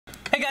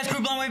guys,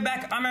 crew blown way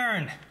back. I'm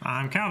Aaron.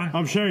 I'm Calvin.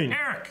 I'm Shane.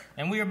 Eric.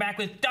 And we are back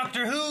with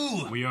Doctor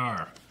Who. We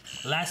are.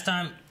 Last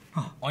time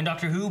on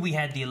Doctor Who, we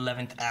had the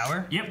 11th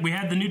hour. Yep, we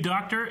had the new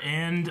Doctor,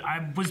 and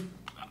I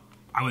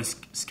was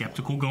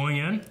skeptical going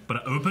in, but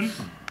I opened,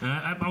 and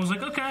I was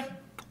like, okay,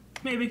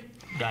 maybe.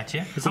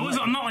 Gotcha.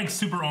 I'm not like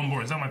super on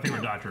board. It's not my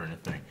favorite Doctor or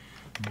anything,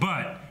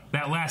 but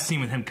that last scene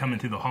with him coming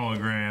through the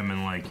hologram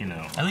and like, you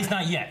know. At least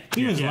not yet.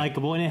 He was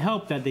likable, and it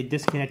helped that they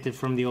disconnected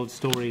from the old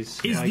stories.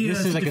 Like,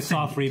 this is like a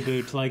soft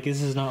reboot. Like,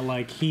 this is not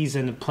like he's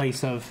in the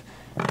place of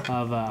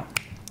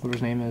what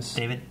his name is?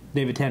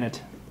 David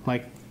Tennant.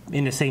 Like,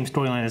 in the same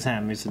storyline as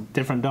him. It's a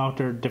different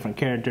Doctor, different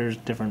characters,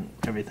 different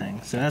everything.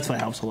 So that's what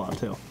helps a lot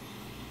too.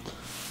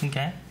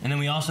 Okay. And then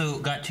we also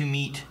got to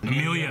meet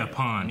Amelia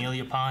Pond.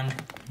 Amelia Pond.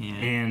 Yeah.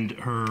 And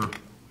her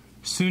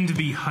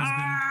soon-to-be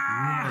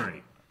husband,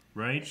 Rory.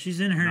 Right?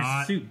 She's in her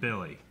Not suit.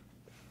 Billy.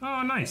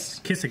 Oh, nice.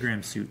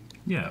 Kissogram suit.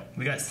 Yeah.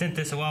 We got sent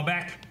this a while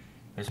back.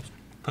 There's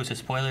posted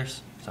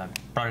spoilers, so I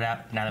brought it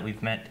out now that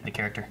we've met the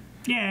character.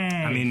 Yay!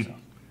 I mean, is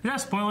that a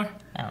spoiler?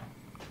 I don't know.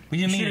 We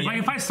didn't meet her yet. Like,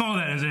 if I saw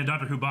that as a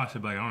Doctor Who box,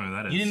 I'd be like, I don't know who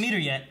that is. You didn't meet her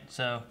yet,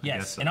 so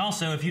yes. So. And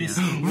also, if you'd have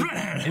seen,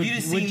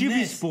 would you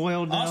be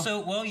spoiled? Though? Also,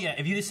 well, yeah,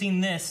 if you'd have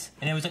seen this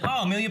and it was like,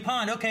 oh, Amelia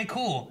Pond, okay,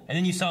 cool, and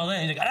then you saw that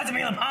and you're like, oh, that's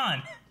Amelia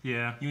Pond.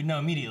 Yeah. You would know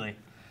immediately.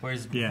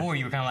 Whereas before,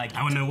 you were kind of like,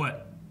 I would know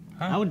what.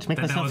 Huh? I would just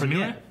make myself forget.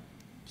 Amelia?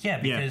 Yeah,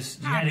 because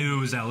you I knew it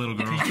was that little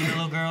girl. Because she's a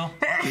little girl.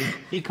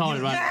 He called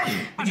it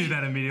right. I knew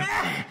that immediately.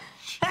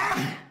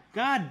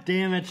 God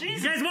damn it!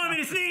 You guys want me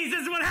to sneeze?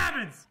 This is what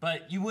happens.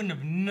 But you wouldn't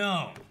have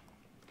known.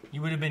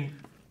 You would have been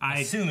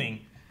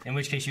assuming, in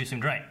which case you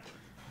assumed right.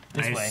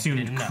 This way,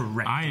 assumed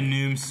correct. I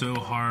assumed so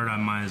hard I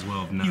might as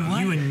well have known.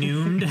 You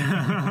assumed?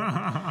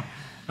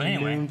 But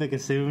anyway. Like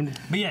assumed.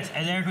 But yes,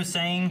 as Eric was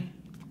saying,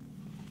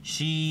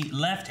 she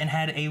left and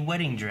had a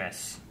wedding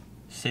dress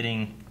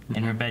sitting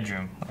in her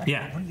bedroom.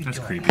 Yeah, that's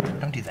creepy.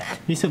 Don't do that.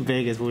 He's so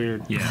vague, it's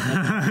weird. Yeah.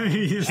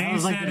 that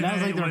was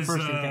like their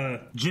first thing.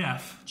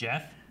 Jeff.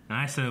 Jeff? And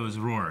I said it was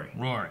Rory.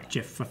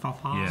 Jeff.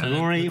 Yeah. So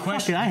Rory,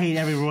 fucking, I hate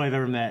every Rory I've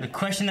ever met. The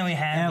question that we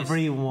had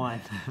Everyone.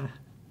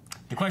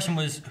 The question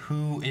was,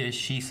 who is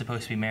she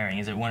supposed to be marrying?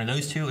 Is it one of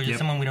those two, or is it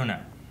someone we don't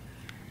know?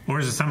 Or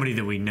is it somebody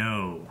that we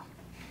know?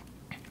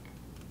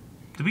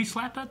 Did we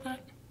slap at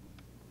that?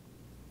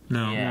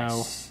 No.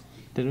 Yes.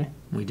 No. Did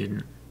we? We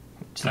didn't.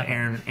 But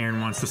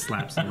Aaron wants to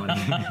slap somebody.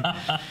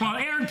 Well,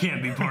 Aaron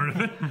can't be part of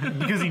it.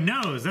 Because he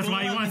knows. That's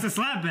why he wants to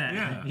slap it.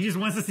 Yeah. He just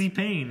wants to see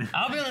pain.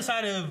 I'll be on the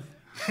side of...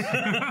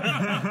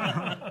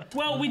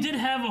 Well, we did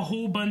have a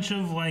whole bunch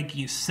of like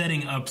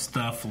setting up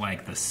stuff,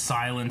 like the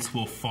silence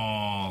will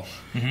fall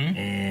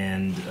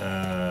and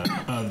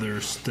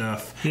other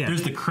stuff. Yeah.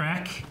 There's the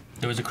crack.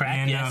 There was a crack,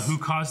 and yes. Who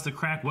caused the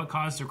crack? What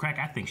caused the crack?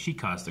 I think she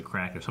caused the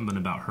crack. There's something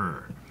about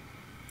her.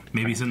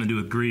 Maybe something to do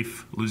with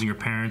grief, losing her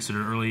parents at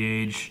an early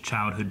age,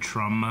 childhood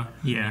trauma.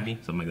 Yeah. Maybe.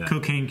 Something like that.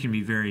 Cocaine can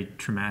be very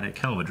traumatic.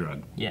 Hell of a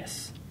drug.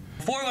 Yes.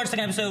 Before we watch the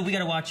second episode, we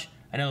gotta watch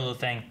another little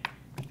thing.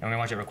 And we're gonna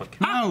watch it real quick.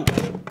 No!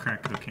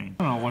 Crack cocaine.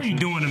 I'm not What are you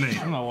watching. doing to me?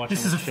 I'm not watching.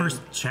 This is the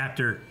first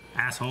chapter,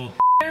 asshole. What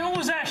the hell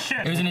was that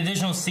shit? There's an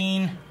additional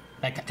scene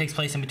that takes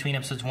place in between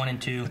episodes 1 and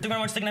 2. We're gonna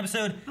watch the second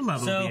episode. I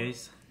love so,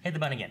 OVAs. hit the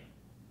button again.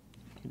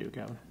 You do,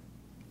 Calvin.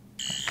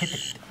 Hit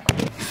the...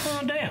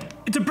 Oh, damn.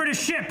 It's a British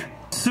ship.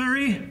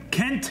 Surrey,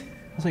 Kent,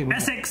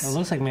 Essex. It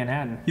looks like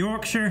Manhattan.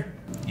 Yorkshire.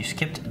 You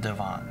skipped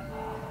Devon.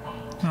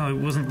 Oh, it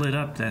wasn't lit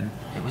up then.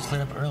 It was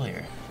lit up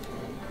earlier.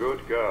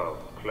 Good girl,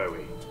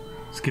 Chloe.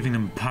 It's giving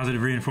them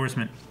positive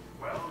reinforcement.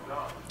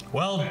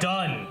 Well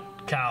done,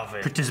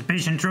 Calvin.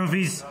 Participation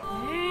trophies.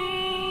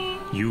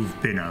 You've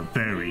been a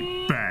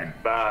very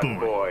bad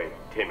boy,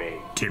 Timmy.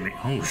 Timmy.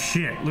 Oh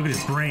shit, look at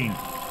his brain.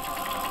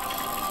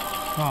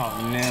 Oh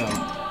no.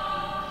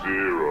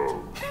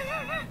 0.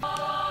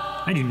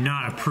 I do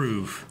not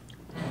approve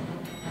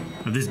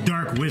of this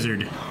dark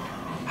wizard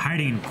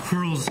hiding in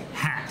Quirrell's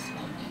hat,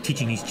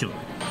 teaching these children.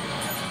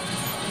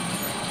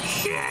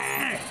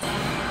 Shit!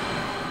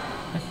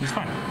 He's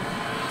fine.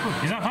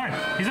 He's not fine.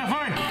 He's not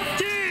fine.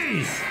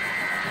 Jeez!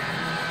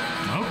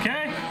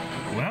 Okay.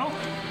 Well,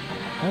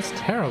 That's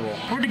terrible.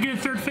 where'd he get a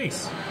third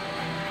face?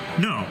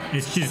 No,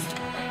 it's just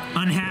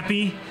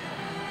unhappy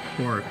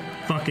or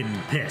fucking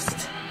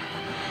pissed.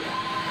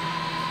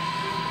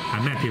 I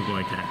met people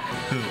like that.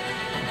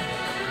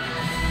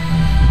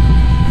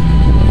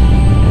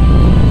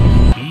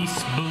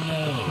 Beast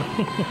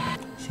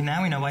below. See,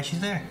 now we know why she's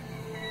there.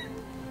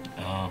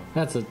 Oh,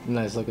 That's a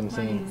nice looking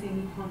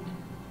scene.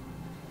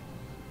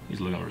 he's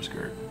looking over his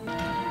skirt.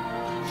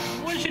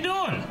 What is she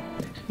doing?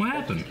 What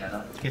happened?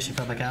 Guess she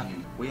fell back out.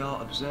 We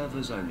are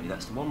observers only.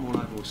 That's the one rule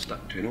I've always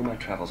stuck to in all my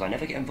travels. I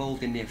never get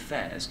involved in the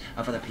affairs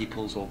of other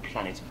peoples or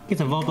planets.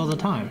 Gets involved all the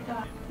time.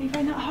 You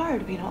find that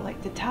hard being all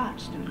like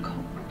detached and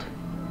cold?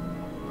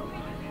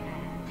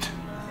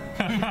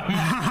 Go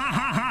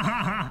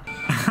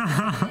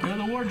to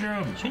the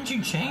wardrobe. Shouldn't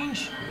you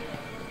change?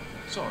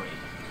 Sorry.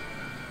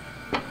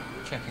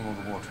 Checking all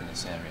the water in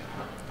this area.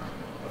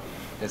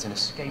 There's an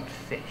escaped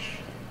fish.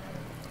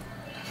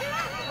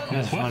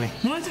 That's funny.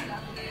 What?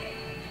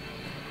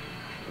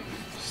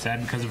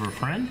 sad because of her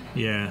friend?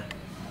 Yeah.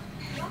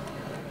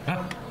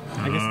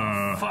 I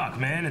guess. Fuck,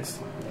 man. It's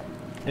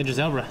Idris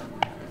Elba.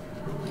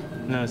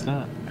 No, it's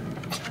not.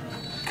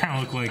 kind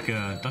of look like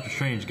Doctor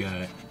Strange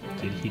guy.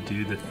 Did he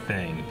do the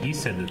thing? He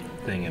said the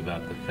thing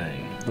about the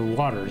thing. The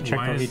water.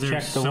 Why is there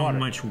checked the so water.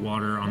 much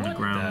water on the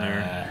ground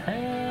there?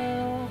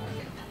 Hell?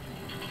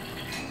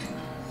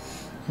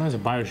 That was a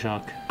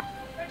Bioshock.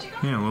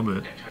 Yeah, a little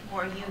bit.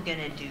 What are you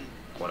gonna do?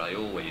 What I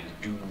always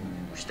do,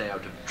 stay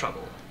out of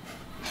trouble.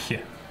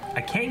 Yeah.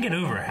 I can't get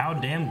over how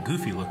damn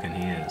goofy looking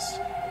he is.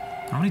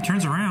 Oh, when he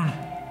turns around.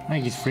 I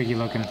think he's freaky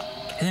looking.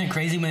 Isn't it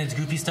crazy when it's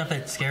goofy stuff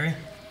that's scary?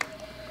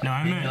 No,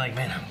 I You're meant like,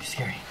 man, I'm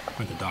scary.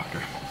 with the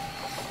doctor.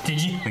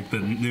 Did you? Like the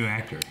new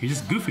actor. He's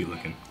just goofy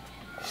looking.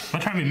 I'm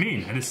not trying to be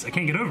mean. I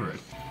can't get over it.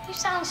 You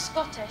sound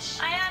Scottish.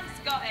 I am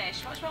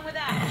Scottish. What's wrong with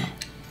that?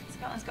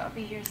 Scotland's got to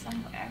be here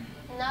somewhere.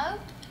 No,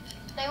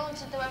 they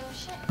wanted their own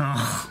ship.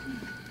 Oh,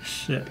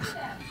 shit.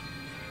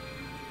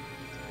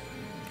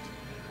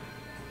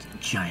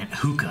 Giant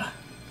hookah.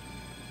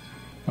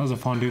 That was a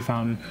fondue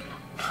fountain.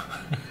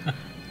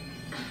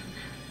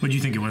 What do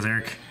you think it was,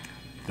 Eric?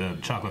 The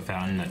chocolate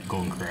fountain at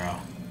Golden Corral.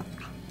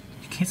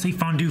 You can't say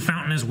fondue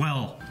fountain as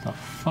well. The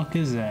fuck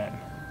is that?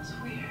 It's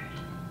weird.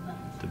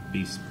 The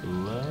beast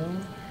below.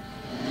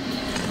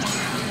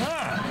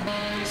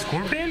 Ah!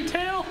 Scorpion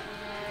tail?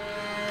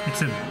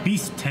 It's a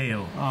beast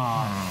tail.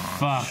 Oh,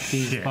 fuck.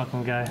 These shit.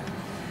 fucking guy.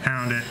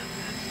 Pound it.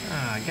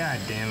 Ah, god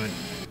damn it.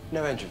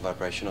 No engine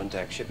vibration on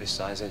deck. Ship this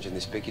size, engine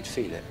this big, you'd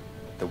feel it.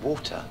 The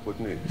water would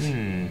move.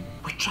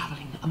 We're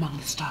traveling among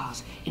the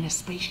stars in a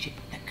spaceship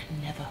that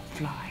can never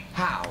fly.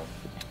 How?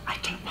 I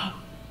don't know.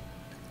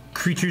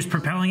 Creatures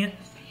propelling it?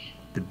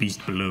 The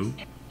beast below.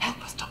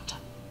 Help us, Doctor.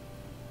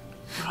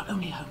 You're our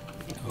only hope.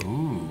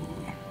 Ooh.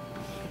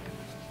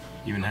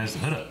 Even has the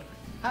hood up.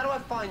 How do I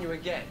find you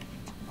again?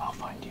 I'll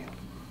find you.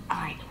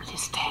 I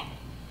Liz 10,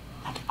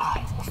 and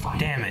I will find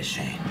Damn it,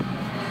 Shane.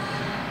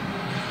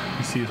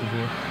 You see this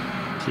before?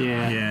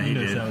 Yeah. Yeah, he You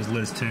noticed did. that was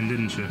Liz 10,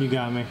 didn't you? You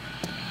got me.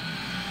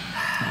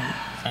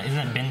 Isn't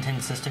that Ben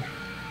 10's sister?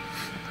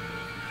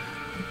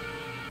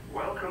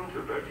 Welcome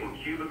to voting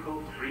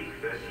cubicle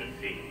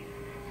 330C.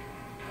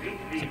 Please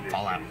leave this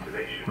Fallout.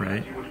 installation Right.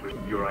 as you would wish.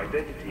 Your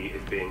identity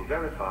is being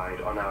verified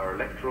on our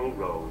electoral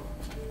roll.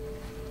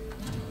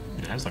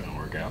 Yeah, that's not gonna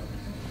work out.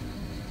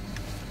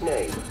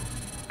 Name.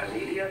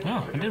 Amelia.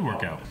 Oh, it did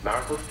work out.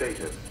 Marital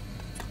status.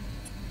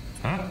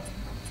 Huh?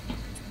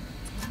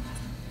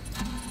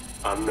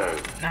 Unknown.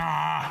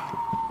 Ah!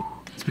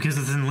 It's because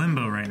it's in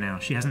limbo right now.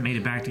 She hasn't made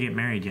it back to get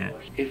married yet.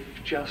 If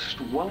just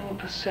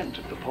 1%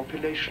 of the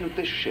population of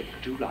this ship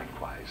do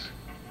likewise,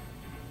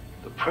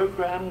 the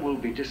program will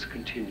be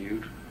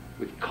discontinued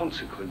with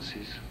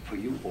consequences for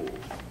you all.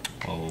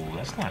 Oh,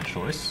 that's not a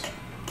choice.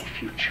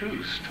 If you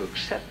choose to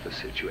accept the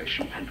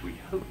situation, and we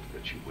hope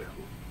that you will,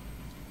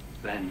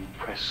 then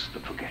press the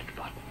forget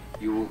button.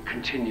 You will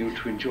continue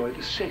to enjoy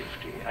the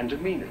safety and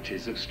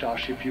amenities of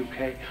Starship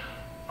UK,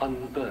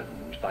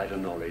 unburdened by the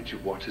knowledge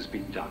of what has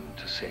been done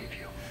to save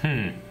you.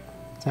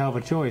 It's a hell of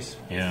a choice.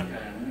 Yeah.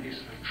 Then is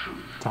the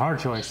truth. It's a hard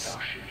of choice.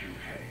 Starship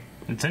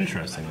UK. It's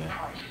interesting,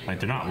 though. Like,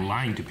 they're not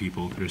lying to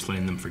people, they're just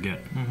letting them forget.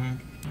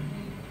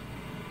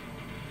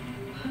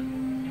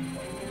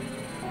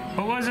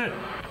 What was it?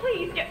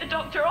 Please get the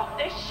doctor off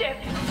this ship.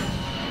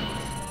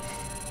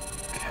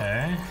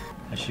 Okay.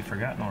 Has she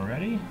forgotten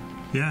already?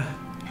 Yeah,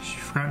 she's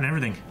forgotten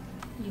everything.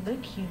 You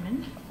look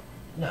human.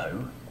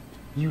 No.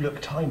 You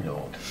look Time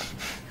Lord.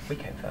 We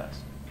came first.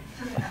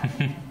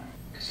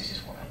 Because this is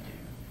what I do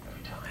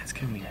every time. That's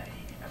gonna be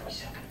Every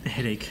second. a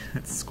headache.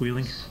 That's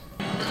squealing.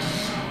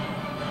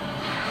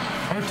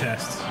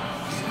 Protest.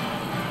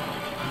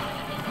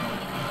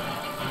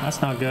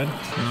 That's not good.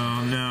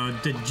 Oh no,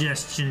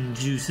 digestion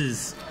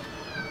juices.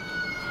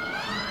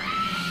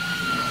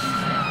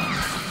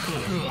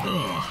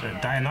 Is there a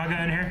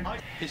Dianaga in here?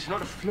 It's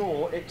not a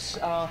floor, it's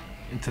a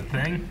It's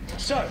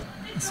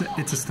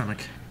a stomach.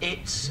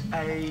 It's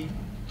a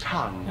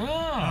tongue.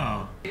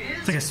 Oh.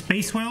 It's like a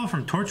space whale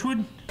from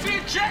Torchwood. The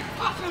eject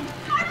button!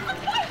 I'm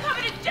supposed to have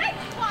an eject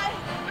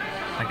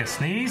button! Like a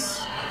sneeze?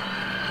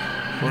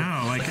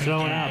 No, like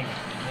Throw it out.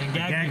 A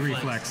gag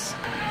reflex.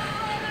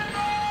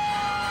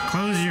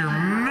 Close your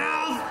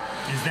mouth.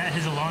 Is that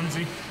his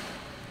Alonzi?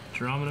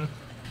 Andromeda?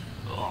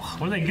 Ugh,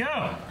 where'd they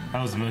go?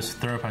 That was the most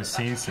throw up I've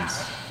seen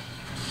since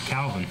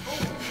Calvin.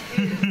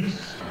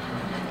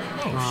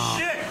 Oh,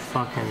 shit!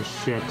 Fucking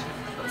shit.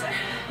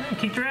 Man,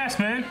 kick your ass,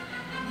 man.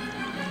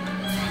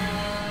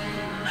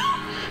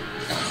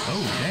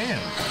 Oh,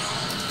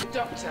 damn.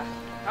 Doctor,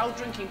 old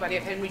drinking buddy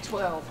of Henry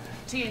 12.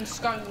 Tea and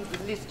scones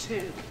with Liz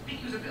 2.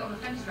 He was a bit on the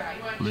fence about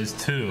it, weren't you? Liz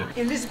 2.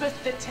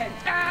 Elizabeth the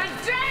 10th. And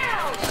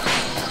down!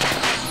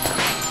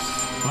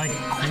 Like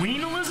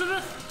Queen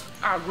Elizabeth?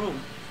 Our room.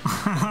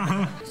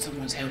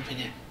 Someone's helping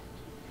it.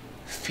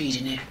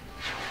 Feeding it.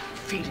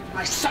 Feeding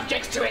my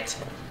subjects to it.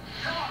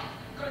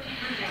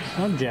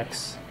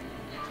 Objects.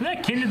 So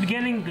that kid in the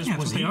beginning just Yeah,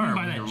 was that's what they eaten are.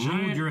 by When that you're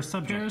giant ruled, you're a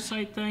subject.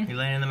 parasite thing? You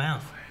land in the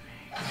mouth.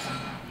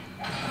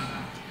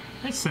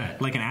 That's sad.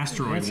 Like an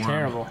asteroid That's worm.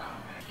 terrible.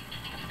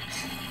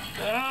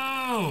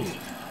 Oh!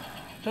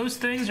 Those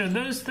things are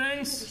those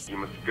things? You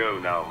must go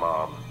now,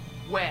 Mom.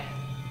 Where?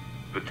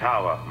 The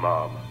tower,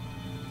 Mom.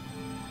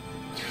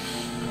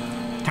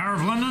 Tower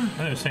of London?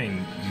 I was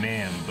saying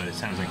ma'am, but it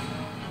sounds like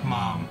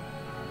mom.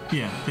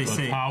 Yeah, they The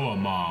say. tower,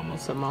 Mom.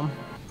 What's up, Mom?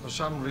 For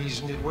some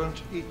reason, it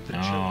won't eat the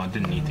Oh, children. it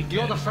didn't eat the kid.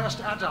 You're the first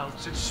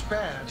adults it's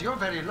spared. You're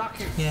very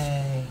lucky.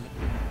 Yay.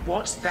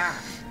 What's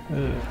that?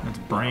 That's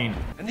brain.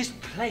 And this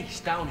place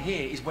down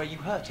here is where you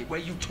hurt it, where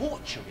you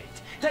torture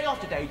it, day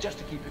after day, just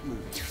to keep it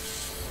moving.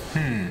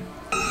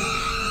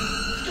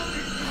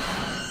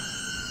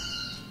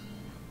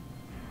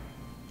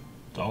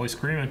 It's always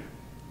screaming.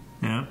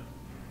 Yeah.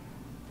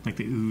 Like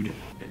the ood.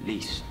 At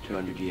least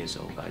 200 years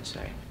old, I'd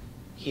say.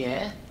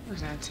 Yeah, it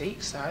was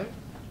antique, so.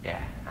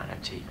 Yeah, an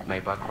antique,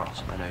 made by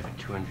craftsmen over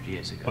 200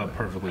 years ago. But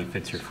perfectly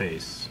fits your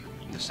face.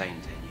 The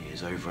same 10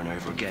 years over and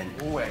over again.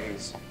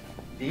 Always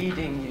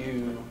leading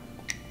you...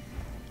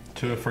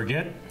 To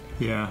forget?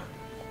 Yeah.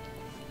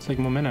 It's like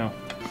Memento.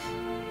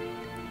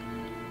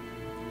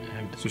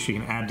 So she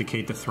can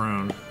abdicate the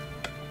throne.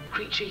 The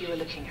creature you are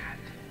looking at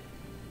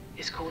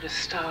is called a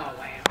star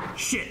whale.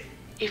 Shit!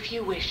 If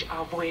you wish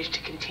our voyage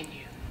to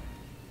continue,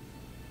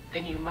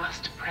 then you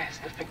must press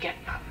the forget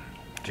button.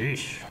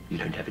 Jeesh. You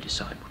don't ever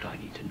decide what I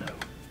need to know.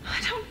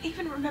 I don't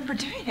even remember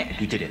doing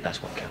it. You did it,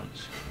 that's what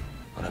counts.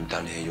 When I'm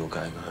done here, you're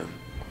going home.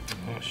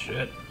 Oh,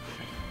 shit.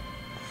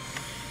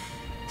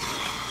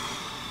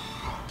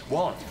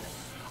 1.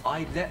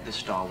 I let the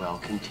star whale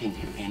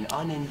continue in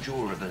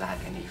unendurable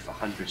agony for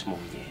hundreds more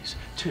years.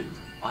 2.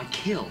 I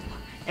kill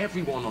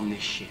everyone on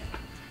this ship.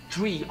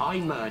 3. I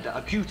murder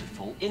a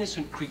beautiful,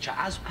 innocent creature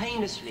as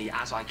painlessly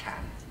as I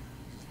can.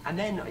 And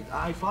then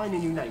I find a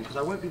new name, because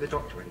I won't be the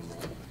doctor anymore.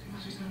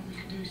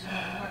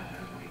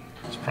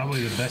 It's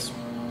probably the best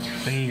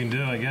thing you can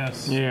do, I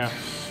guess. Yeah.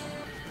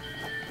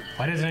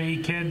 Why doesn't it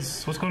eat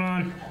kids? What's going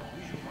on?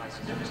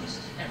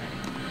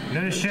 You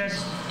know this shit?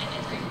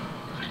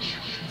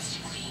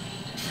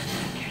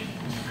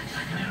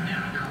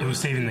 It was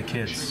saving the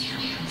kids.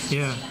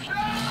 Yeah.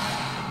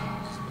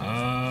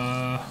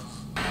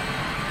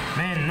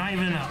 Man, not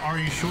even an "Are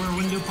you sure?"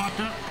 window popped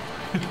up.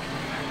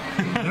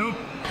 Nope.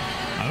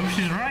 I hope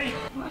she's right.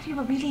 What if you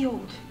were really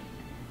old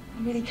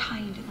and really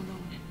kind and alone?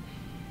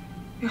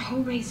 Your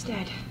whole race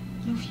dead,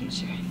 no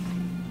future.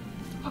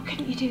 What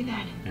couldn't you do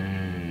then?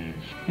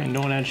 And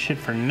no one had shit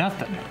for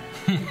nothing.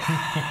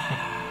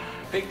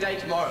 Big day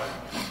tomorrow.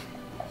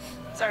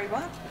 Sorry,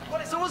 what?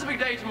 Well, it's always a big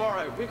day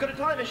tomorrow. We've got a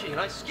time machine.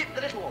 I skipped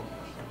the little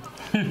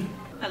one.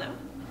 Hello?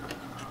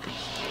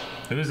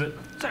 Who is it?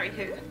 Sorry,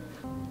 who?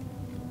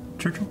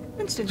 Churchill?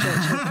 Winston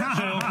Churchill.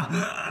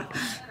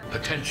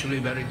 Potentially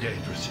very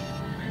dangerous.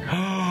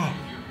 What?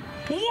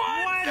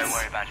 Don't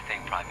worry about a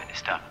thing, Prime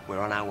Minister. We're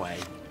on our way.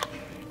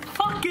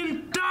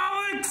 Fucking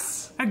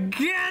Daleks!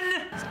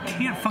 Again?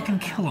 Can't fucking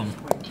kill him.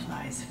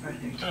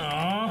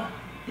 Aww.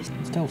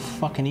 Still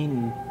fucking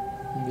eating.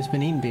 It's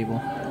been eating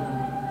people.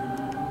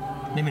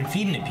 They've been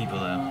feeding it people,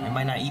 though. It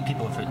might not eat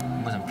people if it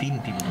wasn't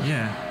feeding people.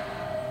 Yeah.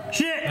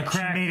 Shit! A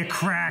crack. She made a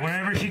crack.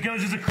 Wherever she goes,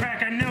 there's a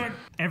crack. I knew it.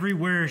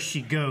 Everywhere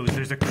she goes,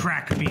 there's a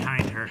crack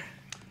behind her.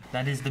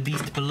 That is the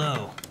beast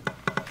below.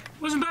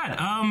 Wasn't bad.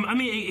 I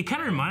mean, it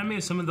kind of reminded me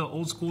of some of the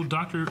old school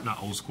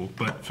not old school,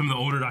 but some of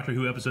the older Doctor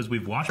Who episodes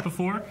we've watched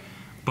before.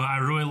 But I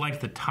really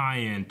liked the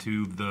tie-in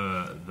to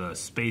the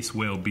space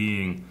whale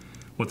being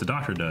what the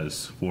Doctor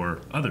does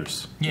for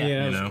others.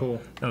 Yeah, that was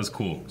cool. That was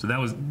cool. So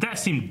that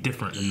seemed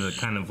different than the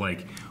kind of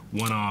like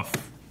one-off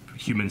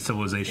human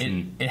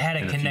civilization. It had a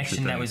in the future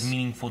connection that was things.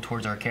 meaningful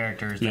towards our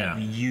characters that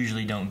we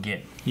usually don't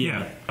get.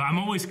 Yeah. I'm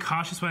always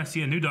cautious when I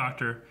see a new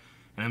Doctor,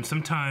 and I'm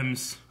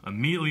sometimes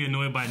immediately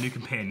annoyed by a new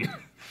companion.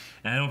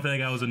 And I don't feel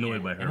like I was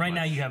annoyed by her. And right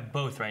now you have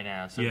both right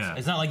now. So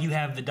it's not like you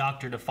have the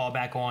Doctor to fall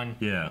back on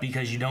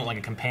because you don't like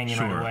a companion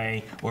right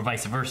away, or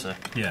vice versa.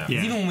 Yeah.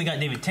 Even when we got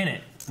David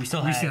Tennant, we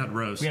still had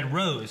Rose. We had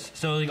Rose.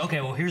 So like,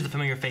 okay, well here's the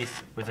familiar face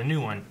with a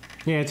new one.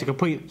 Yeah, it's a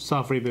complete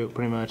soft reboot,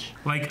 pretty much.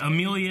 Like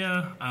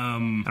Amelia, I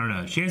don't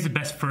know. She has the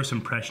best first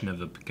impression of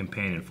the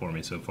companion for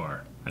me so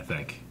far, I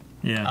think.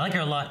 Yeah. I like her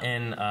a lot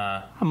in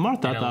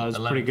Martha I thought was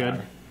pretty good.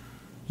 Hour.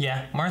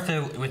 Yeah,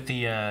 Martha with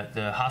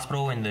the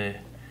hospital and the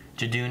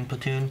Jadoon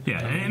platoon.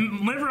 Yeah,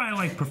 and whenever I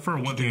like prefer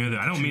one thing or the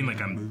other, I don't mean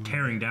like I'm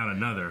tearing down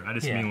another. I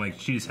just mean like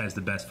she just has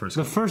the best first.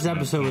 The first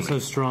episode was so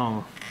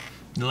strong.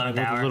 The 11th With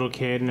hour. the little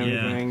kid and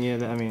everything.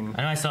 Yeah, I mean.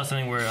 I know I saw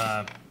something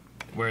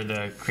where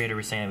the creator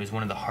was saying it was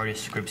one of the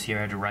hardest scripts he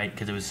ever had to write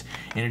because it was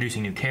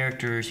introducing new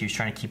characters. He was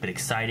trying to keep it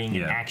exciting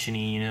and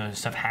actiony, you know,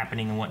 stuff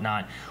happening and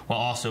whatnot, while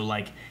also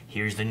like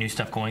here's the new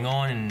stuff going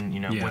on and you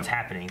know what's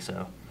happening.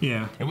 So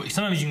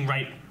sometimes you can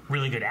write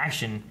really good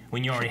action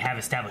when you already have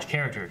established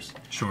characters.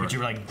 Sure. But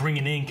you're like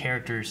bringing in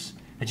characters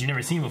that you've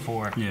never seen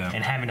before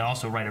and having to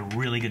also write a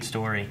really good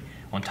story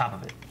on top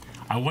of it.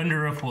 I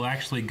wonder if we'll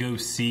actually go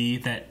see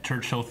that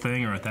Churchill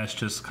thing, or if that's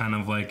just kind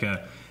of like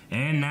a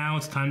And now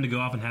it's time to go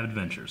off and have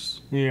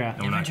adventures. Yeah.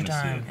 And we're not Adventure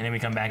going to see time. it. And then we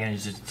come back and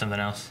it's just something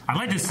else. I'd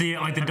like to see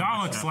it like the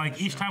Daleks. Like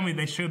each time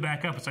they show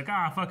back up, it's like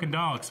fucking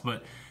Daleks.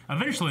 But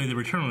eventually, the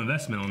return on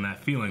investment on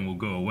that feeling will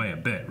go away a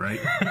bit, right?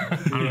 I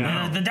don't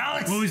know. The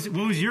Daleks.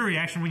 What was your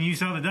reaction when you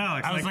saw the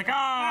Daleks? I was like,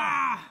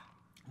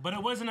 but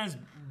it wasn't as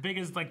big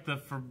as like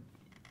the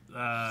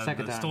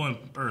Stolen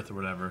Earth or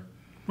whatever.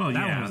 Well,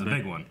 that one was a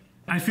big one.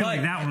 I feel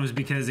like that one was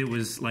because it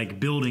was like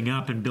building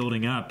up, and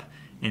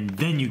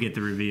then you get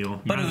the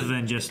reveal, rather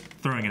than just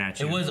throwing it at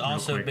you. It was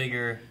also quick.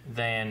 bigger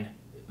than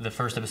the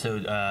first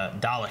episode,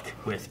 Dalek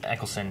with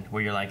Eccleston,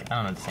 where you're like, I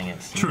don't know what this thing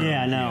is. True.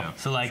 Yeah, no. Yeah.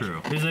 So like,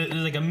 True. there's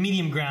like a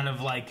medium ground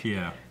of like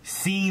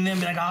seeing them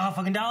be like,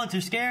 fucking Daleks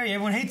are scary.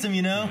 Everyone hates them,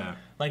 you know. Yeah.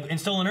 Like in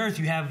Stolen Earth,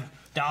 you have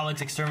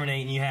Daleks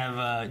exterminate, and you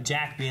have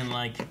Jack being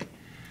like,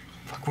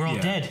 "Fuck, we're all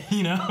dead,"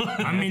 you know.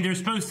 I mean, they're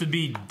supposed to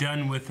be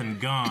done with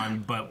and gone,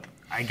 but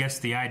I guess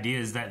the idea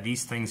is that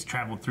these things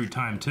travel through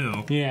time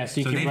too. Yeah,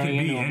 so they keep could running be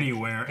into them.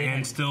 anywhere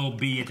and still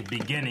be at the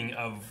beginning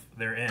of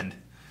their end.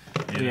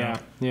 You know?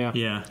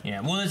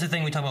 Yeah. Well, that's the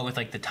thing we talk about with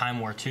like the Time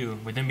War too.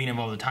 With them being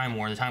involved in the Time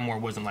War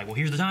wasn't like, well,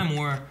 here's the Time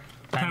War.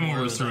 Time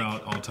War was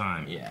throughout all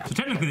time. Yeah. So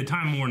technically, the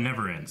Time War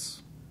never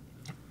ends.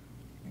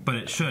 But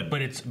it should.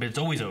 But it's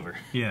always over.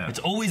 Yeah. It's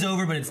always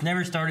over, but it's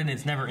never started and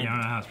it's never ended. I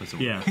don't know how it's supposed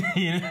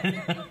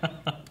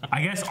to work.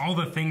 I guess all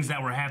the things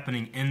that were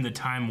happening in the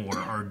Time War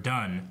are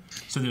done,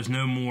 so there's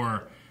no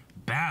more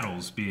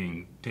battles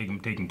being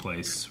taking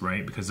place,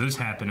 right? Because those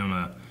happen on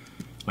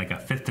a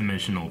fifth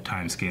dimensional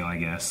time scale, I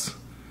guess.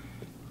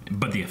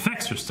 But the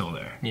effects are still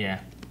there.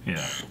 Yeah.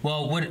 Yeah.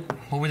 Well, what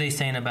were they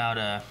saying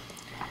about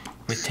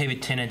with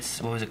David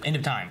Tennant's, what was it, End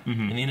of Time?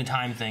 Mm-hmm. In the End of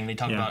Time thing, they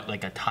talked about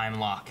like a time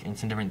lock and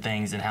some different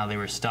things and how they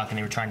were stuck and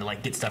they were trying to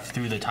like get stuff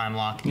through the time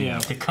lock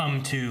to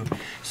come to.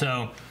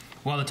 So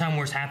while the Time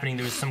War's happening,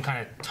 there was some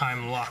kind of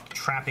time lock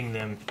trapping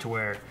them to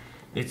where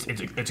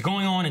it's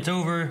going on, it's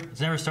over,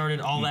 it's never started.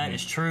 All that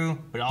is true,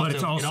 but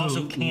it's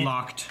also can't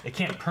locked. It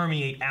can't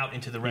permeate out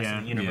into the rest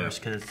of the universe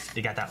because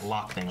they got that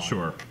lock thing on.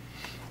 Sure.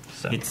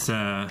 So. It's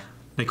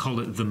they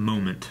called it the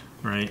moment,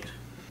 right?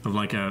 Of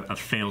like a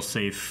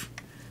fail-safe,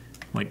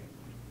 like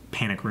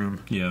panic room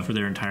for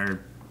their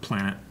entire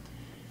planet.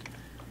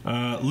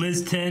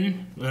 Liz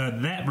 10,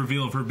 that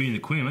reveal of her being the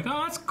queen, I'm like,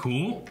 oh, that's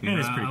cool. Yeah,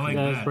 that's pretty cool. like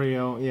That was pretty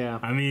yeah.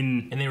 I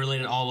mean, and they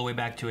related all the way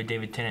back to a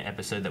David Tennant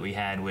episode that we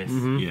had with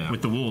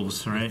with the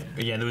wolves, right?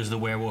 Yeah, there was the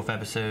werewolf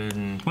episode,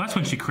 and well, that's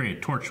when she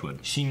created Torchwood.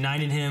 She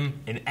knighted him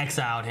and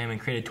exiled him and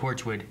created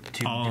Torchwood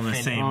to All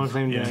defend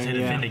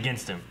day,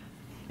 against him,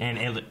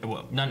 and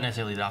not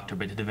necessarily the Doctor,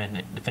 but to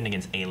defend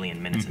against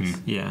alien menaces.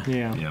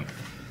 Yeah.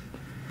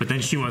 But then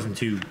she wasn't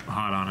too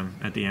hot on him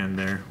at the end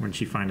there when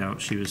she found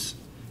out he was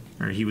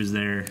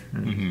there,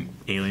 and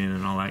alien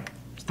and all that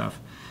stuff.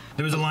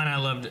 There was a line I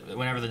loved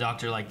whenever the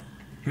Doctor, like,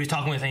 he was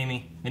talking with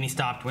Amy, then he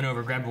stopped, went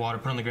over, grabbed water,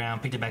 put it on the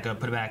ground, picked it back up,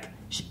 put it back.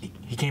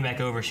 He came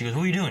back over. She goes,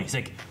 "What are you doing?" He's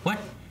like, "What?"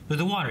 With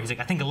the water. He's like,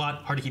 "I think a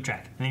lot, hard to keep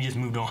track." And then he just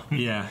moved on.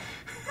 Yeah.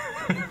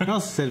 He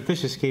also said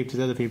fish escaped with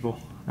other people.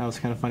 That was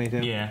kind of funny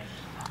too. Yeah.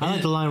 I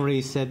like the line where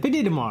he said, "Big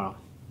day tomorrow.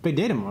 Big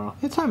day tomorrow.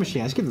 It's time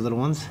machine. I skip the little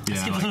ones."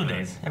 Skip the little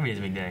days. Every day's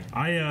a big day.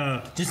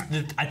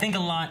 I think a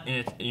lot.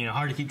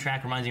 Hard to keep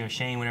track. Reminds me of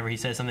Shane whenever he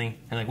says something.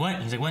 I'm like,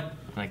 "What?" He's like, "What?"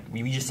 I'm like,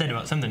 we just said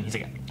about something. He's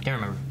like, "I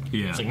can't remember."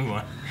 Yeah. It's like, move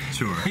on.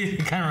 Sure. He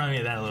kind of reminded me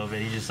of that a little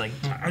bit. He's just like,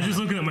 I was just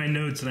looking at my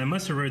notes, and I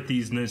must have wrote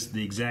these notes at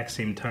the exact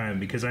same time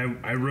because I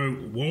wrote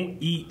 "won't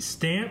eat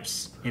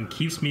stamps" and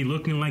 "keeps me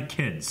looking like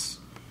kids."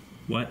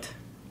 What?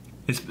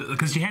 It's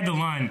because she had the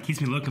line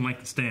 "keeps me looking like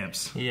the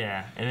stamps."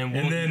 Yeah, and then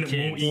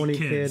won't eat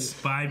kids.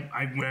 But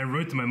when I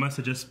wrote them, I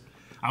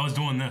was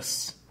doing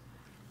this.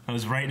 I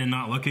was writing and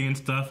not looking and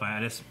stuff.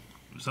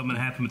 Something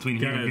happened between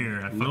here and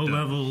here. Low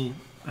level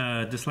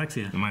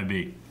dyslexia. It might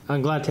be.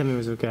 I'm glad Timmy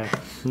was okay.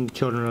 And the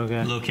children are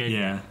okay. Little kid.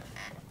 Yeah.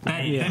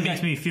 That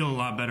makes me feel a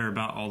lot better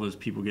about all those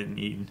people getting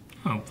eaten.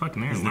 Oh,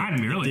 fucking there. Lied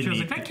to me earlier. She was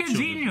like, "That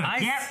kid's eating you."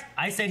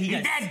 I said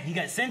he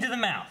got sent to the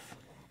mouth.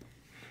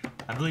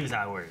 I believe is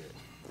how I worded it.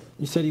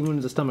 You said he went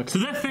to the stomach. So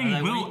that thing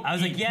I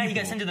was like, yeah, he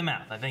got sent to the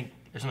mouth, I think,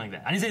 or something like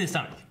that. I didn't say the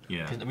stomach.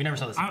 Yeah. Because we never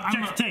saw the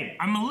stomach.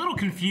 I'm a little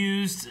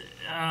confused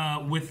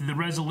with the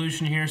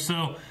resolution here.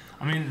 So,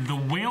 I mean, the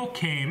whale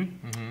came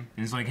and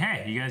it's like,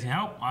 "Hey, you guys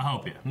help? I'll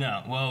help you."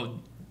 No, well,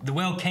 the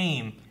whale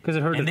came because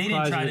it heard and the they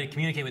didn't try cries to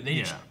communicate with it. They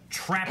just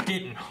trapped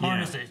it and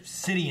harnessed a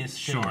city and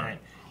shit on it,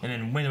 and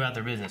then went about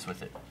their business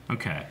with it.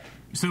 Okay.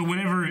 So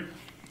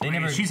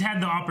she's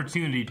had the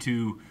opportunity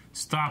to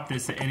stop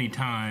this at any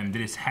time. They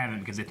just haven't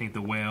because they think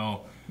the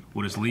whale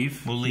will just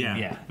leave. Will leave,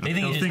 yeah. They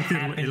They'll think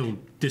that it'll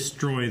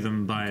destroy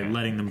them by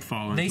letting them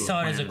fall into They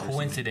saw it as a planet or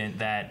coincidence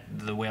that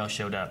the whale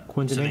showed up.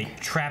 Coincidence? So they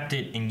trapped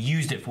it and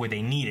used it for what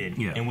they needed,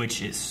 in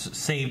which it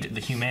saved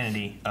the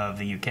humanity of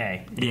the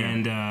UK.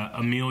 And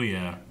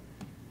Amelia,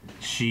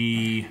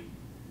 she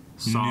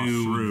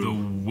knew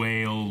the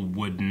whale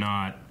would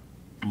not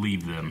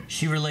leave them.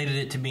 She related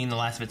it to being the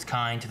last of its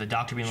kind, to the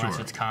Doctor being the last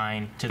of its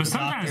kind. But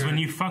sometimes when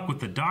you fuck with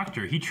the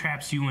Doctor, he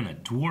traps you in a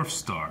dwarf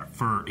star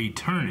for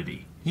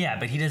eternity. Yeah,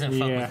 but he doesn't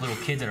fuck with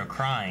little kids that are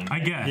crying. I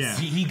guess. Yeah.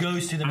 He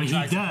goes to them and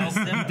tries to help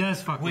them. He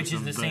does fuck which with is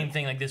them, the same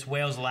thing. Like this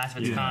whale's the last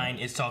of its kind.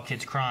 It saw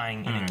kids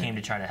crying and it came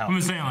to try to help. I'm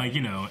just saying, like,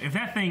 if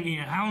that thing,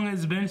 how long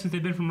has it been since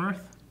they've been from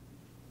Earth?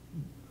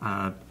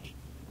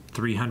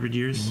 300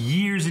 years.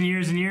 Years and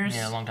years and years.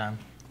 Yeah, a long time.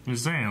 I'm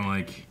just saying,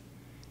 like,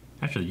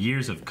 after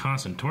years of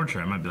constant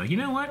torture, I might be like, you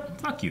know what?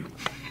 Fuck you.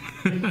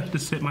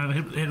 Just hit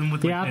him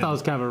with. Yeah, I thought it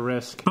was kind of a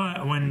risk.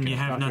 But when you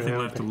have nothing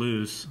left to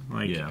lose,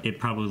 like it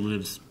probably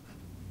lives,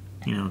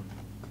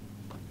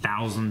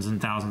 thousands and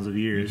thousands of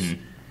years.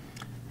 Mm-hmm.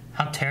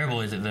 How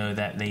terrible is it though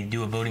that they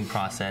do a voting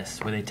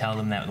process where they tell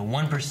them that the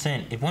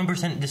 1%, if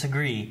 1%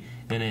 disagree,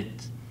 then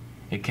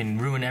it can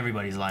ruin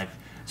everybody's life.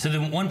 So the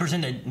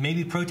 1% that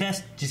maybe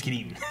protest just get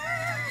eaten.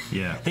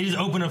 Yeah, they just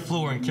open a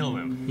floor and kill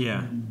them.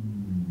 Yeah,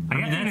 I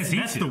mean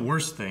that's the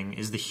worst thing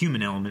is the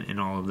human element in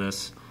all of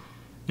this.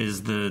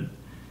 Is the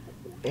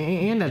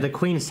and that the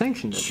Queen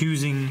sanctioned it.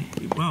 Choosing,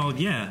 well,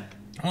 yeah.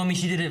 Well, I mean,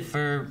 she did it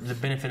for the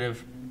benefit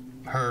of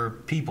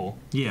her people.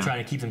 Yeah,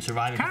 trying to keep them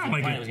surviving. Kind of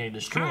like was going to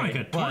destroy. Kind of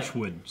like a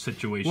Torchwood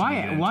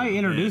situation. Why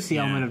introduce the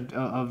element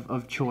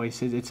of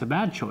choice? It's a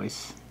bad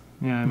choice.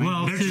 You know what I mean?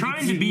 Well, they're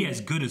trying to be as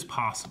good as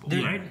possible,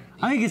 right?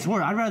 I think it's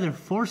worse. I'd rather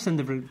force them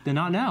to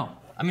not know.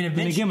 I mean,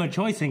 eventually, give them a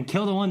choice and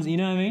kill the ones. You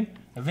know what I mean?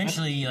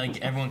 Eventually, like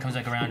everyone comes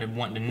back around and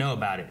wanting to know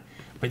about it.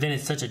 But then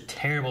it's such a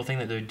terrible thing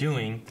that they're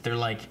doing. They're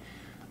like,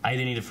 I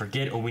either need to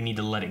forget or we need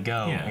to let it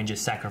go and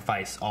just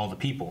sacrifice all the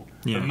people.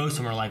 Yeah. But most of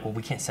them are like, well,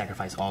 we can't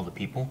sacrifice all the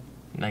people.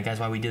 Like, that's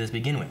why we did this to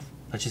begin with.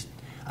 I just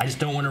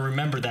don't want to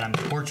remember that I'm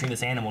torturing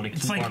this animal to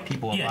keep our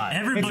people alive.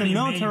 Everybody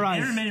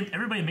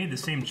made the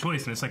same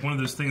choice, and it's like one of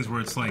those things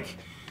where it's like,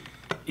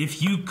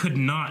 if you could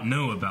not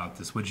know about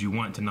this, would you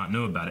want to not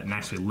know about it and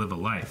actually live a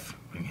life?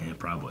 Like, yeah,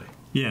 probably.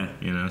 Yeah.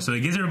 So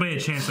it gives everybody a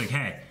chance, like,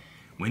 hey,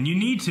 when you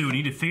need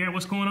to figure out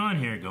what's going on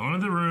here, go into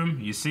the room,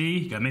 you see,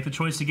 you gotta make the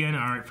choice again,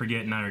 all right,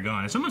 forget, now you're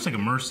gone. It's almost like a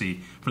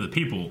mercy for the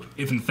people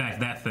if, in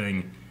fact, that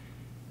thing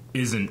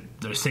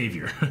isn't their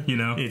savior,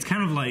 It's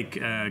kind of like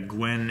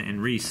Gwen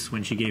and Reese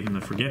when she gave him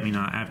the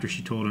forget-me-not after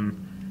she told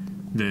him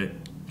that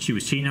she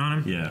was cheating on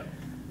him. Yeah.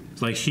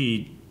 It's like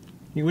she...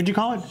 What'd you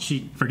call it?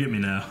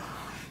 Forget-me-now.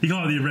 You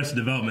call it the Arrested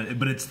Development,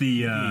 but it's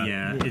the...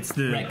 it's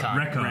the...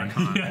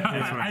 Retcon.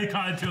 Yeah, I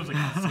caught it too. I was like,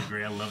 oh, this is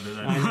great. I loved it.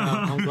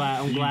 I'm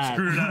glad. You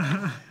screwed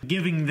up.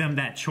 Giving them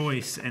that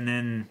choice and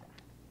then,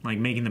 like,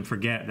 making them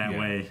forget that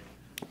way.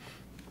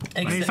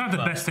 It's not the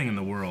best thing in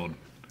the world.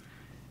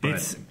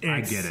 But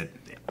I get it.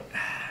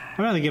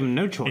 I'd rather give them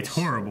no choice. It's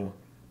horrible,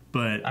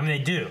 but... I mean, they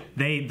do.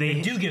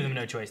 They do give them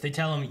no choice. They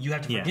tell them, you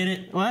have to forget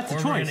it. Well, that's a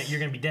choice. You're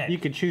going to be dead. You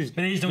could choose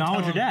but they just don't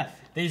knowledge or death.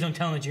 They just don't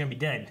tell them that you're going to be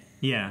dead.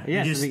 Yeah.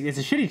 Yes,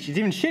 it's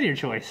even shittier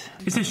choice.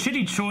 It's a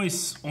shitty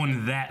choice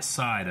on that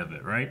side of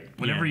it, right?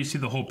 Whenever you see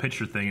the whole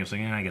picture thing, it's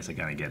like, I guess I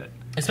kind of get it.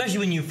 Especially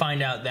when you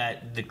find out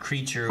that the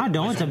creature I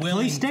don't. It's a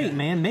police state,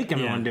 man. Make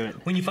everyone do it.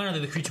 When you find out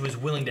that the creature was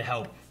willing to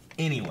help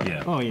anyway.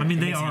 Yeah. Oh, yeah. I mean,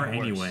 they are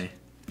anyway.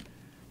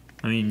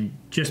 I mean,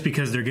 just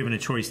because they're given a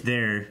choice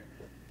there,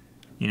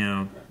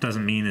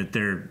 doesn't mean that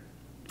they're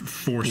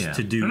forced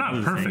to do. They're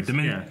not perfect. Things.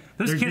 I mean,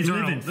 those kids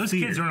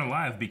aren't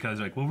alive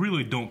because, like, well,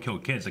 really don't kill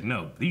kids. Like,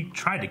 no, they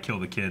tried to kill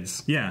the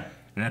kids. Yeah.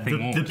 And that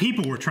thing won't. The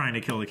people were trying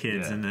to kill the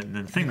kids, and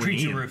the thing the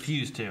creature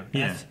refused to.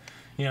 Yeah.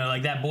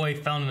 Like that boy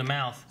fell in the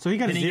mouth. So he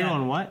got a 0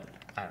 on what?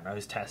 I don't know,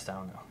 his test, I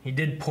don't know. He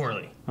did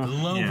poorly. The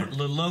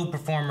low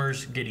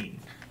performers get eaten.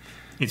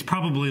 It's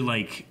probably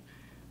like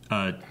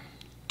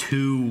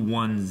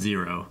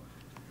 2-1-0.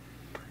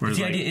 Whereas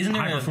the idea, isn't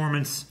there high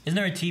performance. Isn't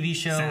there a TV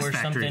show or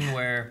something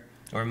or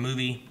a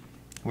movie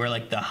where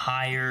like the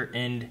higher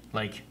end,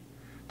 like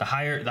the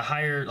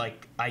higher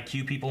like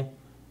IQ people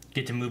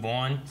get to move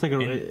on, it's like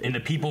and the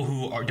people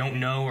who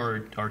don't know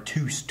or are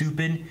too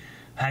stupid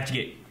have to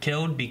get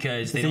killed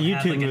because they don't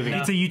have like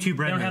enough. It's a YouTube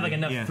They don't have like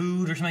enough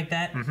food or something like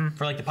that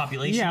for like the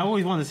population. Yeah, I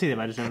always wanted to see that,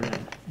 but I just never did.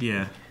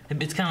 Yeah,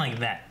 it's kind of like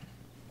that.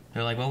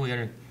 They're like, well, we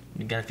gotta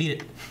feed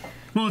it.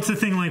 Well, it's the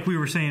thing like we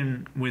were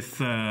saying with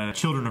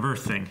Children of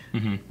Earth thing,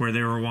 where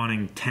they were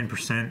wanting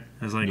 10%.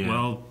 I was like,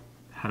 well,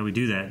 how do we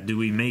do that? Do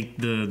we make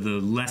the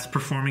less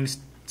performing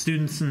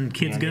students and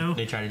kids go?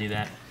 They try to do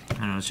that. I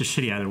don't know, it's just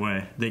shitty either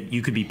way. That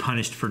you could be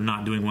punished for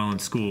not doing well in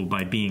school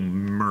by being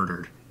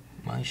murdered.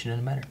 Well, you should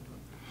have done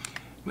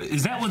better.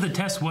 Is that what the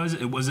test was?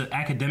 Was it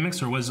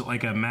academics or was it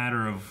like a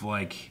matter of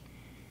like...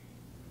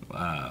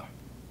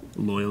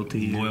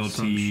 loyalty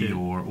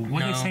or what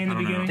did they say in the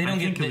beginning? They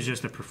don't it was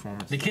just a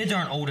performance. The kids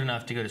aren't old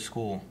enough to go to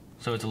school,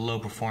 so it's a low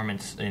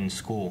performance in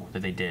school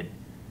that they did.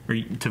 Or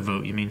to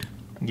vote, you mean?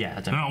 Yeah,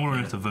 that's not old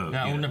enough to vote.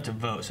 Not old enough to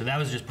vote, so that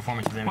was just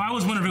performance for them. Well, I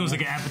was wondering if it was like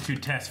an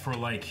aptitude test for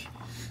like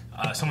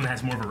someone that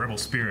has more of a rebel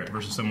spirit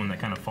versus someone that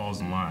kind of falls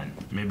in line.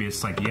 Maybe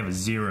it's like you have a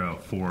 0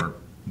 for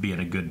being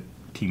a good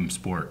team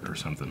sport or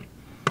something.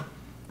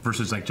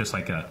 Versus like just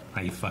like you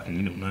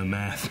don't know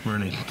math, we're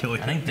gonna kill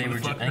you. I think they were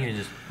just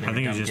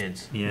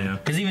kids. Yeah.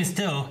 Because even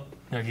still,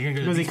 if you're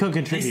gonna go to they could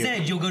contribute. They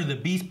said you'll go to the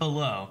beast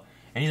below,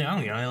 and he's like, I'm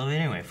gonna get on the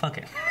elevator anyway. Fuck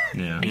it.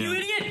 Yeah. You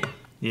idiot.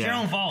 It's your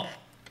own fault.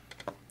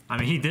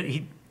 I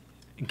mean,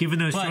 given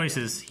those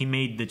choices, he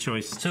made the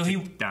choice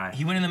to die.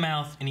 He went in the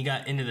mouth and he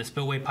got into the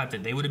spillway pipe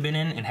that they would have been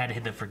in and had to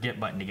hit the forget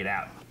button to get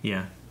out.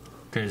 Yeah.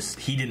 Because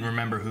he didn't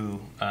remember who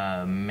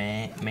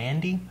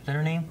Mandy, is that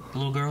her name? The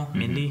little girl?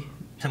 Mindy?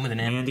 Something with an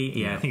M? Mandy?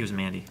 Yeah, I think it was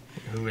Mandy.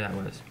 Who that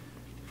was.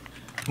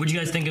 What do you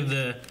guys think of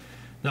the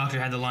doctor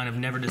had the line of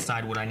never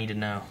decide what I need to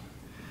know?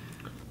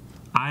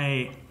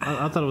 I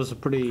thought it was a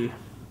pretty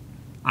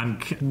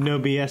no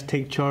BS,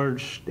 take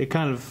charge. It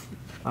kind of,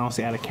 I don't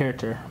say out of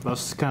character, but I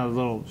was kind of a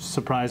little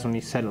surprised when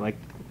he said it like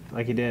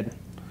he did.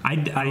 I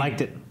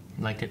liked it.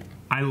 Liked it?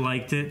 I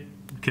liked it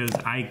because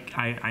I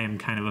am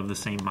kind of the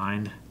same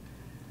mind.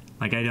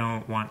 Like, I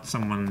don't want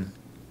someone,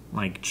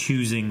 like,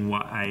 choosing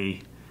what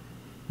I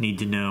need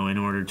to know in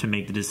order to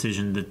make the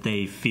decision that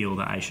they feel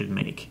that I should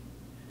make.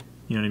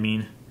 You know what I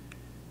mean?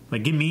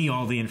 Like, give me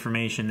all the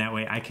information. That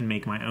way I can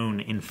make my own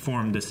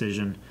informed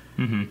decision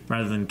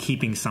rather than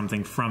keeping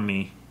something from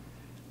me.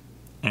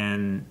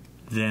 And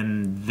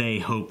then they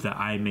hope that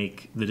I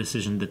make the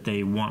decision that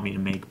they want me to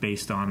make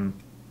based on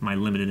my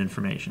limited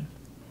information.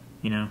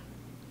 You know?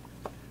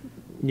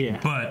 Yeah.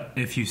 But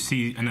if you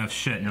see enough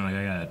shit and you're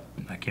like,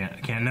 I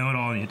can't know it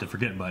all, and you hit the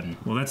forget button.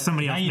 Well, that's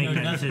somebody else make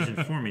that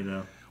decision for me,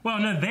 though. Well,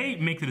 no, they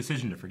make the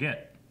decision to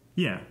forget.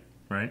 Yeah.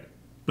 Right?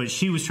 But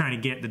she was trying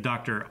to get the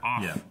doctor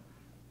off. Yeah.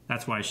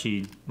 That's why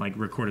she, like,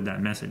 recorded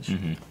that message.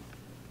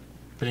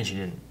 But then she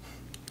didn't.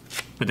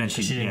 But then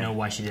she didn't know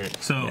why she did it.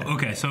 So,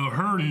 okay, so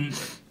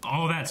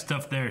all that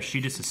stuff there,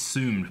 she just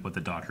assumed what the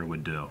doctor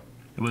would do.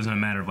 It wasn't a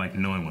matter of, like,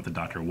 knowing what the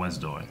doctor was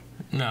doing.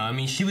 No, I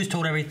mean, she was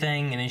told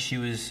everything, and then she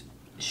was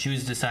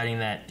deciding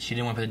that she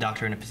didn't want to put the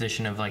doctor in a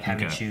position of, like,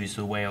 having to choose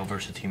the whale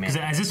versus humanity.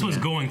 Because as this was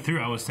going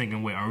through, I was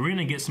thinking, wait, are we going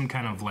to get some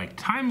kind of, like,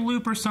 time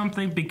loop or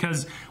something?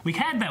 Because we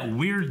had that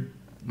weird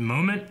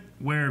moment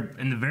where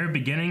in the very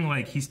beginning,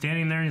 like, he's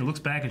standing there and he looks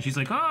back and she's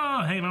like,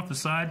 oh, hanging off the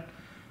side.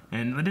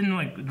 And it didn't,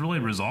 like, really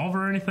resolve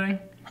or anything.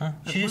 Huh?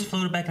 She just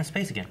floated back in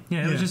space again.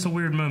 Yeah, it was just a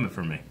weird moment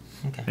for me.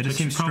 Okay. It just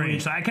seemed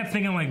strange. So I kept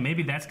thinking, like,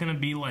 maybe that's going to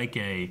be like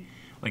an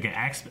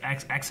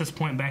access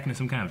point back into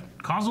some kind of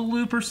causal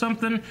loop or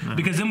something.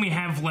 Because then we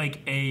have,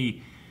 like,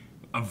 a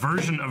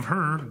version of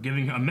her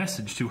giving a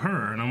message to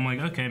her. And I'm like,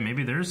 okay,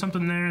 maybe there's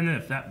something there. And then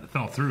if that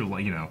fell through,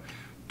 like,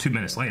 2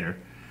 minutes later,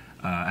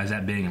 as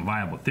that being a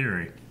viable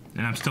theory.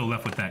 And I'm still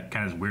left with that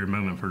kind of weird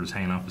moment of her just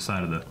hanging off the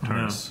side of the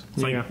TARDIS.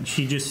 It's like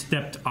she just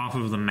stepped off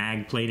of the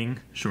mag plating.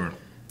 Sure.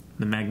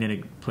 The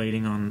magnetic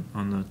plating on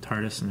the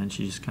TARDIS, and then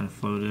she just kind of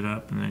floated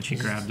up, and then she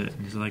grabbed it.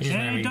 And she's like,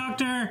 hey,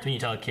 doctor! When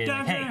you tell a kid,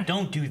 like, hey,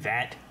 don't do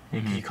that.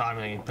 You caught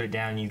me, and put it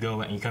down, and you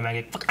go, and you come back,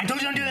 and fuck, I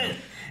told you don't do that!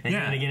 And you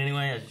do it again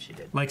anyway, as she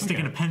did. Like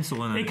sticking a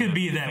pencil in it could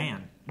be that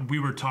fan. We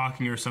were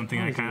talking or something.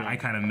 I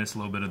kind of missed a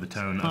little bit of the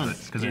tone of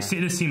it. Because it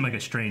just seemed like a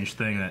strange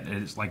thing that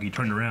it's like you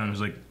turned around and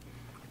was like,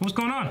 what's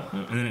going on?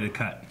 And then it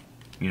cut.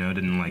 It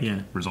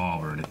didn't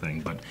resolve or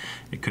anything, but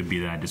it could be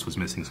that I just was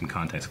missing some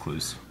context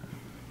clues.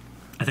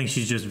 I think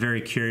she's just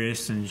very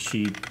curious, and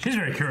she's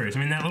very curious. I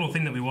mean, that little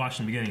thing that we watched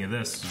in the beginning of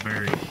this is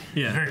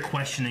very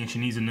questioning. She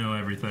needs to know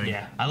everything.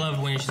 Yeah, I love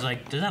when she's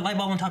like, "Does that light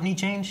bulb on top need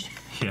changed?"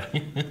 Yeah,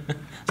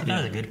 that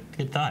was a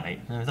good thought. I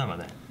never thought about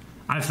that.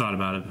 I've thought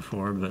about it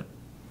before, but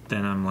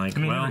then I'm like,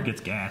 it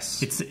gets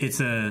gas. It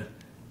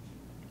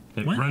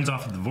runs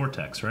off of the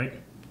vortex, right?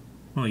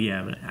 Well,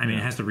 yeah, but I mean,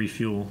 it has to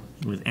refuel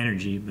with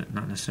energy, but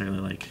not necessarily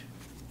like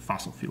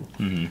fossil fuel.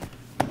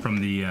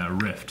 From the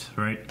rift,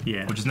 right?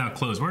 Yeah. Which is now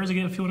closed. Where does it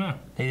get fuel now?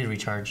 They did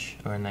recharge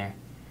over in there.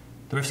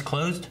 The rift's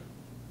closed?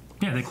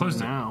 Yeah, they closed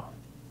it. Now.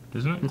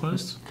 Isn't it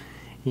closed?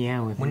 Yeah.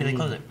 When did they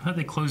close it? I thought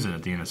they closed it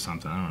at the end of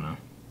something. I don't know.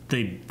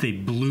 They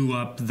blew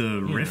up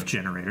the rift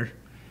generator.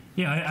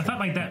 Yeah, I thought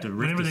like that.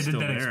 Whenever they did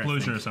that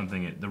explosion or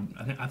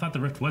something, I thought the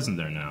rift wasn't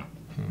there now.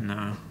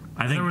 No.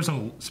 I think there was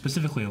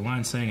specifically a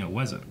line saying it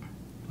wasn't.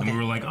 And we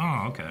were like,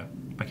 oh, okay.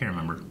 I can't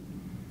remember.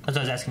 That's what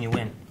I was asking you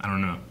when. I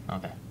don't know.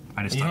 Okay.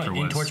 I just thought there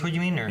was. In Torchwood,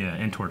 you mean? Or? Yeah,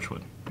 in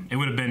Torchwood. It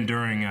would have been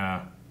during,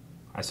 I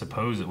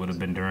suppose it would have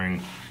been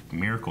during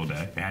Miracle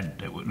Day.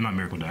 Not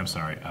Miracle Day, I'm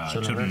sorry.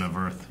 Children of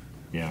Earth.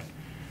 Yeah.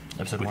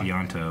 Episode with 1.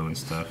 Yonto and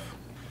stuff.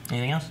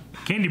 Anything else?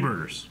 Candy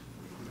burgers.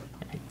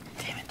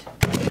 Damn it.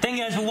 Thank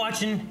you guys for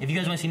watching. If you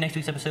guys want to see next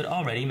week's episode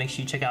already, make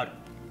sure you check out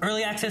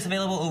Early Access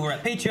available over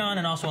at Patreon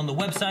and also on the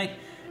website.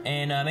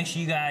 And make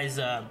sure you guys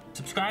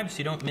subscribe so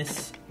you don't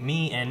miss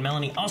me and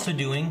Melanie also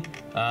doing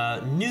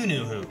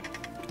New Who.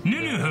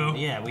 New Who?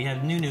 Yeah, we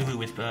have New Who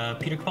with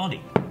Peter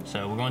Capaldi.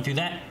 So we're going through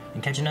that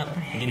and catching up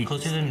and getting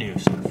closer to the new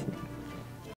stuff.